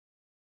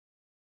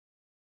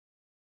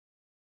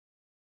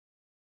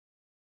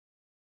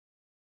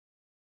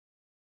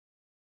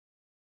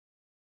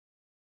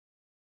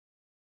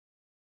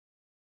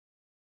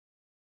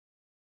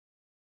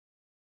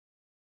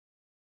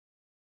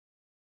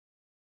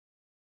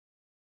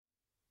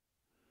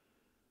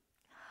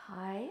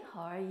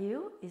how are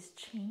you? It's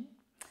Ching.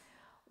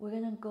 We're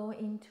gonna go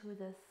into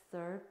the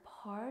third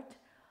part,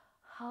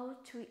 how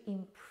to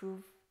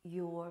improve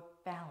your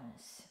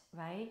balance,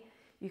 right?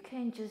 You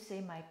can't just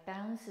say my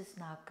balance is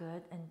not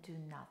good and do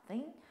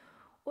nothing,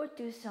 or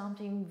do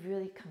something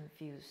really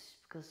confused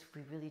because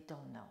we really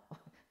don't know.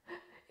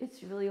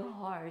 It's really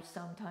hard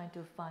sometimes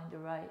to find the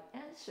right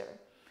answer.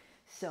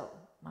 So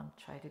I'm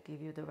trying to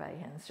give you the right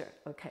answer.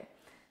 Okay.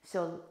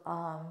 So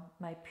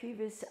my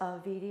previous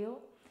video,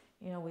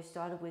 we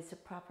started with the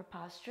proper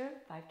posture,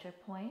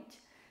 5-check point,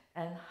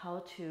 and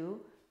how to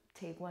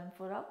take one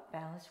foot up,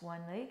 balance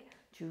one leg,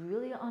 to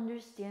really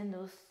understand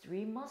those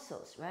three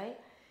muscles, right?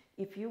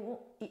 If you,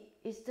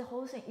 it's the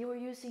whole thing, you are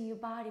using your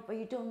body, but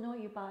you don't know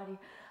your body,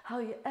 how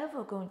are you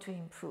ever going to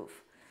improve?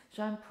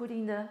 So I'm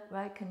putting the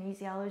right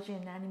kinesiology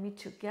and anatomy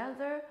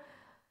together.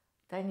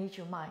 That needs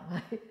your mind,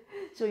 right?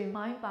 So your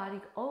mind, body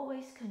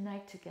always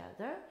connect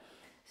together.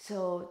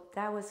 So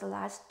that was the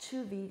last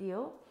two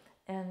video,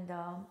 and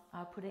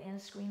I'll put an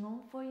end screen on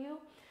for you,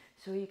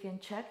 so you can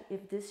check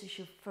if this is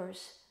your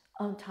first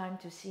time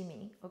to see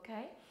me.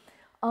 Okay.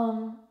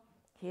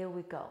 Here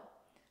we go.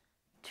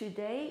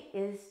 Today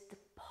is the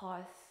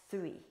part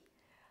 3,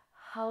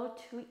 how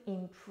to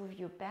improve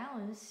your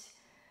balance.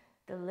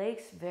 The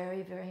legs,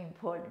 very, very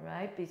important,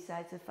 right?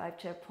 Besides the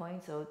 5-check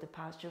points, so the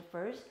posture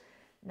first.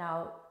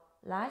 Now,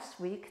 last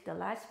week, the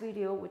last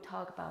video, we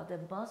talked about the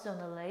muscle on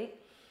the leg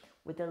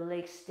with the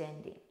leg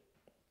standing.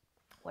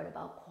 What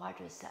about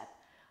quadriceps?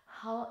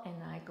 How am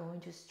I going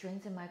to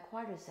strengthen my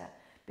quadriceps?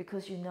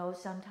 Because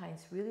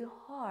sometimes it's really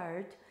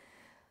hard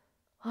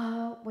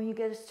when you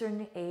get a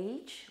certain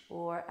age,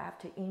 or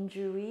after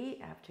injury,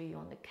 after you're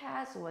on the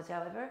cast or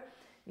whatever,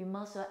 your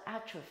muscle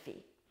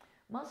atrophy.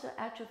 Muscle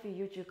atrophy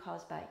usually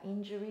caused by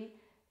injury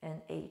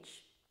and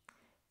age.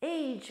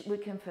 Age we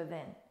can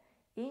prevent.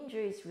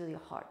 Injury is really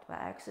hard. By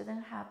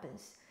accident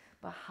happens.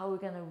 But how are we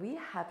going to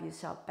rehab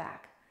yourself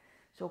back?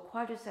 So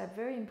quadriceps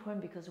very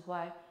important, because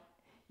why?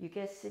 You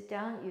get sit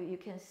down, you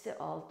can't sit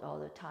all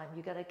the time.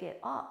 You got to get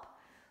up.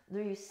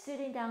 When you're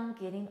sitting down,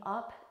 getting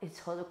up,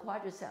 it's all the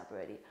quadriceps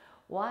already.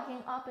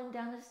 Walking up and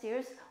down the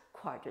stairs,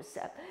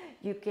 quadriceps.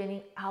 You're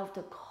getting out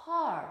the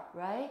car,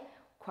 right?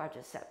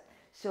 Quadriceps.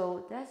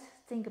 So let's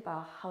think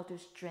about how to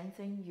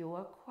strengthen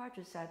your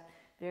quadriceps.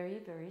 Very,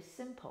 very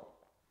simple.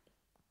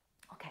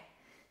 Okay,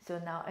 so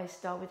now I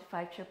start with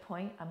 5-check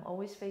point. I'm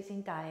always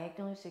facing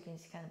diagonal, so you can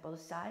see kind of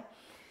both sides.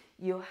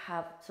 You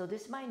have, so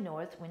this is my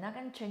north. We're not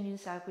going to change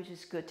inside, which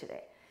is good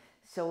today.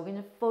 So we're going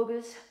to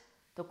focus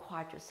the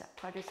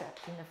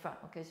quadriceps in the front.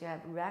 Okay, so you have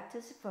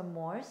rectus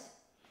femoris.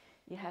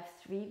 You have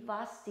 3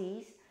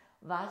 vastus,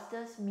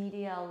 vastus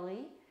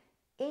medially,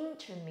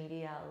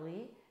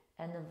 intermedially,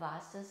 and the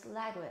vastus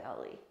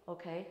laterally.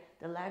 Okay,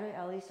 the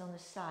laterally is on the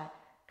side,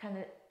 kind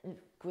of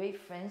great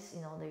friends.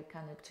 They're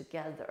kind of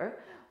together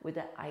with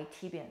the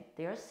IT-band.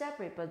 They are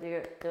separate, but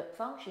the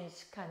function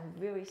is kind of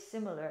very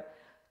similar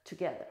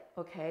together.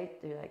 Okay,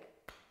 they're like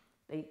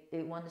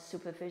they one is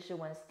superficial,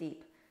 one's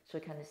deep, so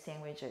kind of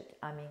sandwich it.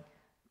 I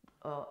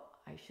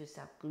should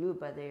say glue,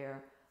 but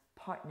they're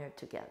partnered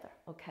together.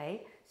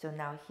 Okay, so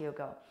now here we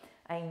go.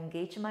 I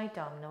engage my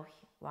abdominal.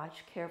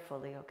 Watch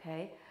carefully.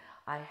 Okay,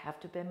 I have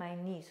to bend my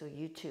knee, so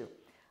you too.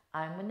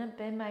 I'm gonna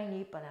bend my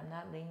knee, but I'm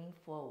not leaning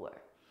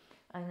forward.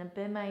 I'm gonna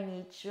bend my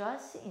knee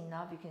just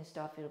enough. You can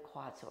start feel the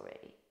quads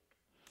already,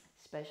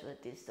 especially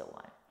distal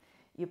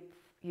one.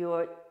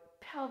 Your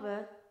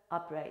pelvis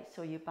upright,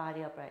 so your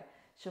body upright.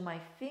 So my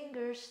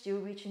fingers still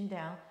reaching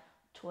down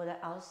toward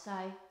the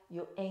outside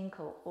your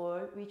ankle,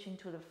 or reaching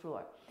to the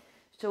floor.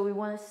 So we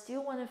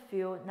still want to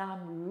feel, now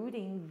I'm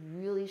rooting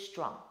really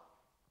strong.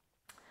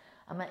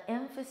 I'm going to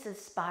emphasize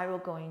spiral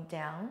going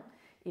down.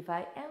 If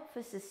I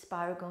emphasize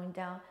spiral going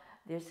down,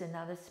 there's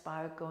another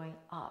spiral going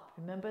up.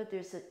 Remember,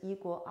 there's an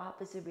equal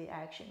opposite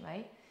reaction,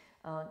 right?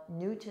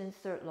 Newton's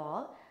third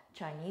law.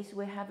 Chinese,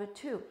 we have it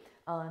too.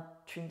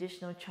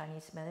 Traditional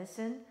Chinese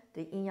medicine,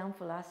 the yin-yang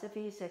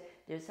philosophy said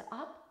there's an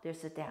up,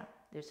 there's a down.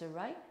 There's a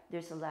right,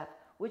 there's a left.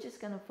 We're just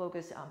going to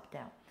focus up,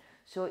 down.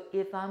 So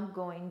if I'm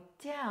going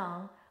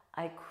down,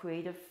 I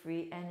create a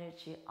free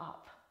energy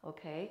up.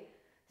 Okay?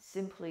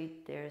 Simply,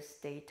 there's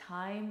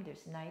daytime,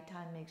 there's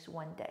nighttime, makes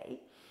one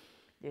day.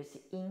 There's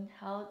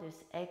inhale,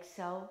 there's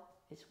exhale,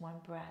 it's one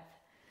breath.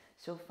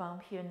 So from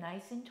here,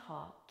 nice and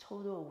tall,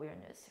 total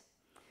awareness.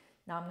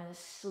 Now I'm going to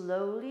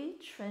slowly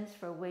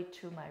transfer weight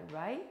to my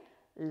right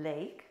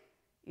leg.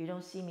 You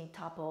don't see me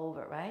topple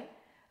over, right?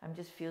 I'm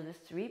just feel the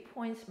 3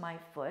 points, my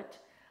foot.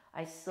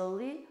 I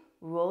slowly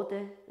roll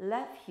the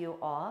left heel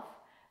off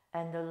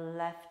and the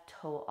left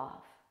toe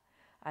off.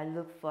 I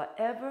look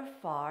forever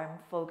far and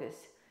focus.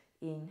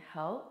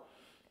 Inhale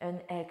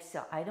and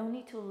exhale. I don't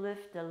need to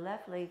lift the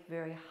left leg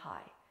very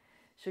high.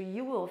 So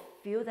you will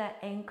feel that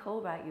ankle,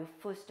 right? Your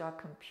foot start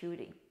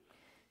computing.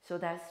 So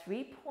that's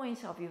 3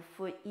 points of your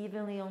foot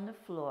evenly on the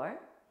floor.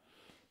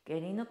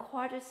 Getting the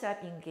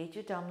quadriceps, engage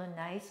your abdominal,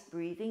 nice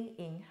breathing.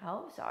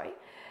 Inhale,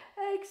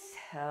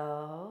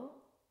 exhale,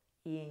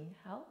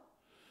 inhale,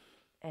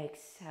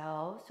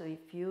 exhale. So you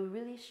feel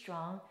really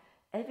strong.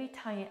 Every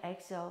time you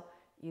exhale,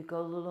 you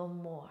go a little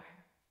more.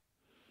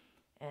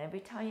 And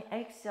every time you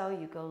exhale,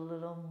 you go a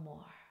little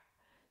more.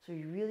 So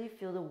you really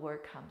feel the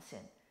work comes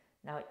in.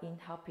 Now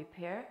inhale,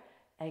 prepare.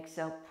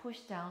 Exhale, push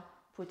down,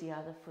 put the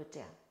other foot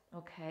down.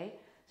 Okay?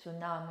 So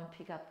now I'm going to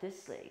pick up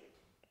this leg.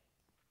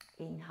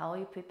 Inhale,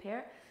 you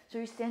prepare. So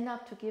you stand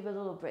up to give a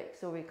little break,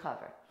 so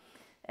recover.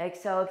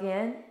 Exhale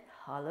again,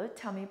 hollow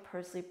tummy,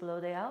 pursely blow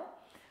it out.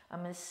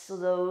 I'm going to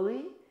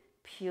slowly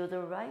peel the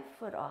right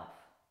foot off.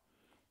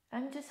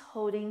 I'm just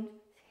holding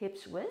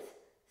hips width.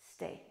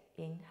 Stay.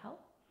 Inhale.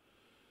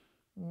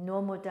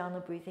 Normal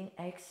downward breathing.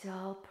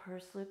 Exhale,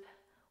 purse lip,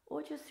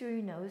 or just through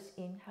your nose.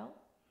 Inhale.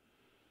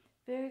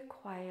 Very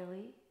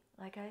quietly,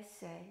 like I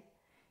say.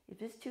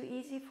 If it's too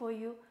easy for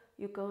you,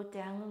 you go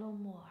down a little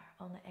more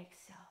on the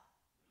exhale.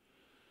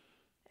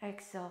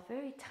 Exhale,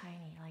 very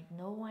tiny, like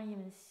no one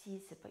even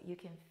sees it, but you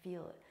can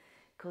feel it.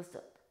 Because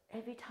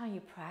every time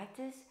you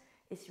practice,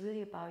 it's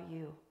really about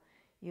you.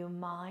 Your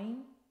mind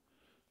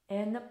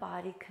and the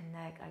body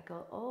connect. I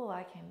go, oh,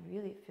 I can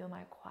really feel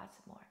my quads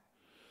more.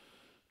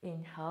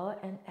 Inhale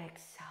and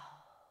exhale.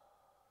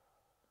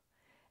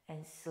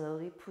 And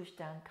slowly push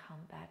down, come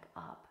back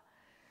up.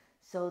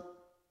 So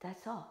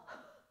that's all.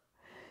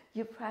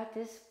 You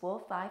practice 4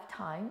 or 5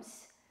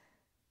 times,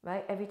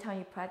 right? Every time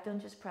you practice,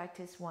 don't just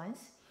practice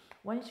once.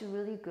 Once you're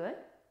really good,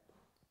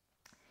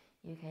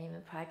 you can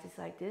even practice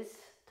like this,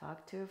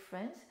 talk to your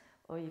friends,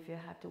 or if you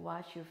have to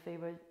watch your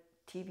favorite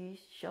TV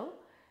show,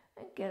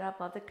 and get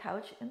up off the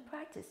couch and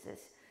practice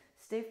this.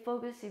 Stay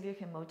focused if you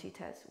can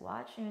multitask.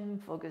 Watch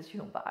and focus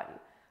your body.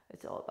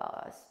 It's all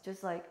about us.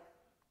 Just like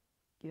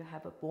you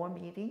have a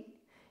board meeting,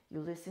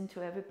 you listen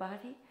to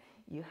everybody,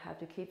 you have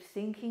to keep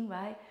thinking,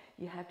 right?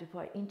 You have to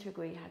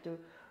integrate, you have to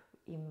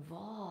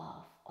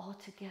involve all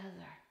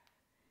together.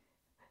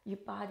 Your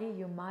body,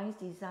 your mind's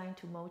designed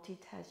to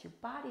multitask. Your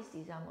body's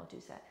designed to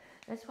multitask.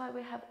 That's why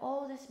we have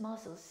all these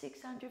muscles,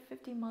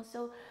 650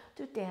 muscles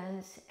to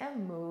dance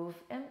and move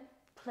and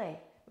play,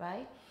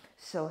 right?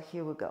 So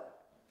here we go.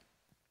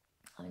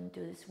 I'm going to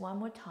do this one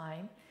more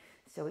time.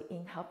 So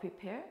inhale,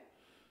 prepare.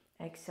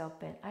 Exhale,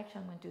 bend.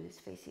 Actually, I'm going to do this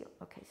face heel.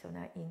 Okay, so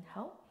now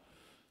inhale.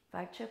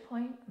 Fracture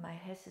point, my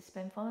head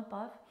suspend from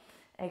above.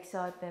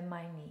 Exhale, I bend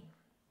my knee.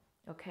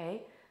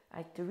 Okay?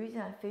 The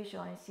reason I face you,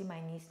 I see my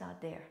knee's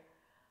not there.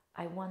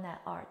 I want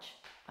that arch.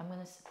 I'm going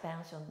to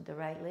bounce on the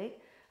right leg.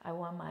 I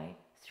want my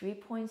 3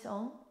 points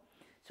on.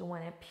 So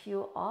when I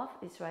peel off,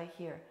 it's right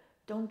here.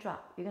 Don't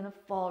drop. You're going to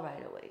fall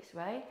right away,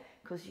 right?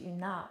 Because you're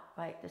not,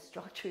 right? The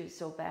structure is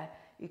so bad,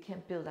 you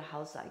can't build a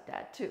house like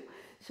that too.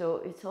 So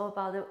it's all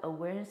about the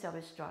awareness of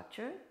a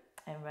structure.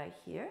 And right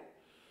here,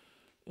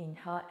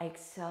 inhale,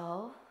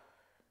 exhale.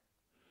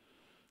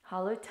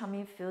 Hollow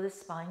tummy, feel the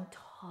spine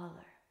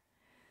taller.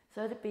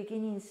 So at the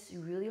beginning, it's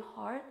really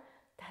hard.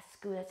 That's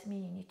good. That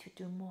means you need to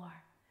do more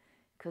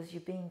because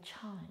you're being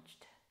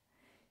challenged.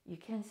 You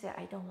can't say,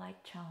 I don't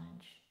like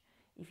challenge.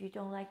 If you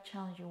don't like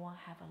challenge, you won't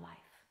have a life.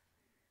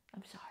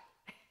 I'm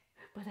sorry,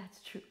 but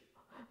that's true.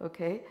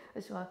 Okay?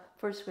 That's why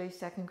first grade,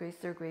 second grade,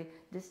 third grade,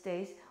 these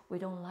days, we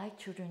don't like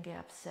children get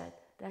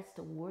upset. That's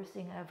the worst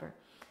thing ever.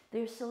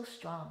 They're so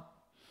strong.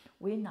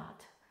 We're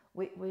not.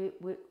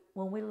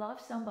 When we love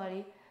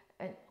somebody,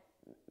 and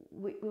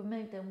we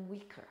make them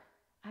weaker.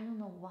 I don't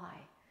know why,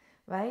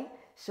 right?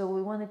 So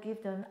we want to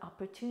give them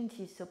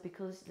opportunities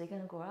because they're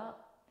going to grow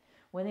up.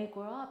 When they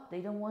grow up, they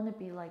don't want to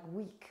be like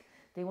weak.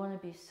 They want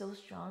to be so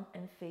strong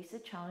and face a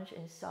challenge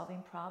and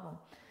solving problem.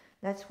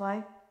 That's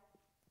why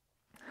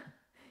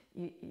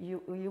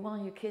you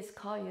want your kids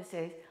call you,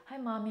 say, hi,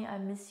 mommy, I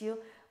miss you.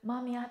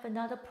 Mommy, I have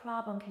another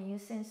problem. Can you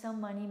send some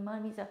money?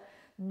 Mommy's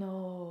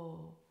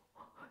no.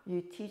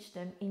 You teach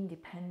them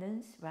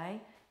independence,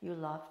 right? You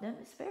love them.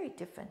 It's very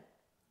different.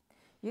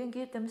 You can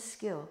give them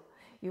skill.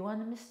 You want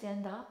them to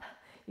stand up.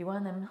 You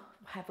want them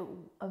to have an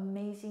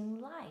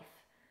amazing life,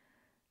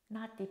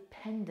 not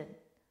dependent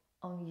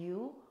on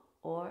you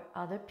or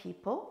other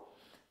people,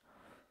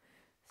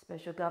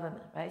 special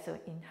government, right? So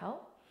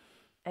inhale,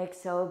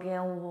 exhale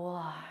again.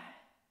 Wow.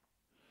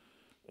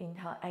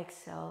 Inhale,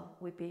 exhale.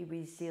 We be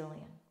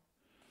resilient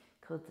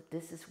because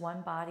this is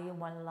one body and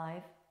one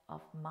life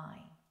of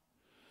mine.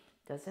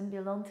 Doesn't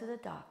belong to the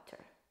doctor.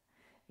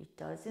 It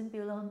doesn't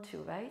belong to,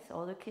 right? So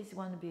all the kids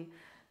want to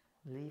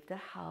leave the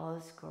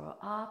house, grow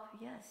up.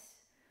 Yes,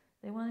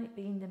 they want to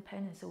be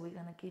independent. So we're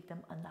going to give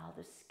them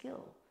another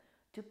skill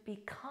to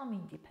become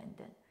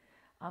independent.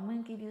 I'm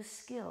going to give you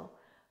skill,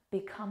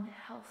 become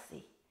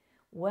healthy,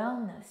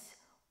 wellness,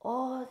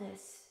 all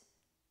this.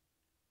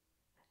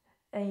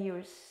 And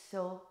you're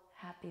so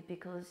happy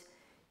because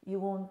you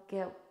won't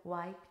get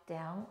wiped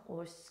down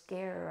or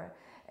scared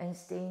and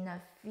stay in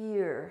that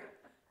fear.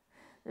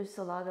 There's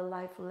a lot of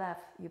life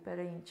left. You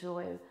better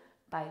enjoy it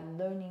by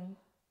learning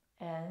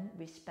and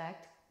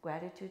respect,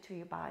 gratitude to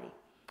your body.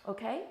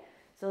 Okay?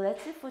 So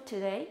that's it for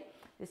today.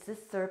 It's the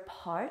third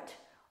part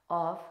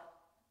of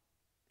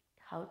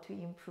how to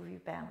improve your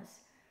balance.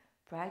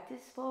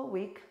 Practice for a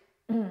week,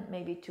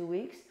 maybe 2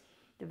 weeks.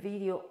 The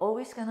video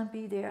always gonna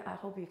be there. I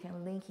hope you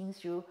can link in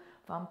through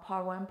from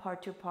part 1,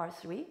 part 2, part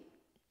 3.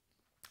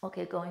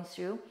 Okay, going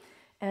through.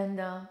 And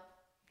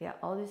yeah,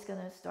 all this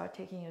gonna start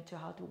taking you to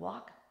how to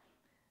walk,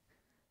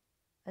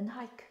 and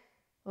hike.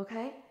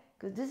 Okay?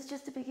 Because this is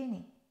just the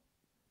beginning.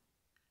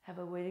 Have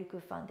a really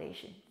good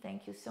foundation.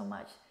 Thank you so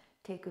much.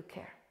 Take good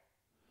care.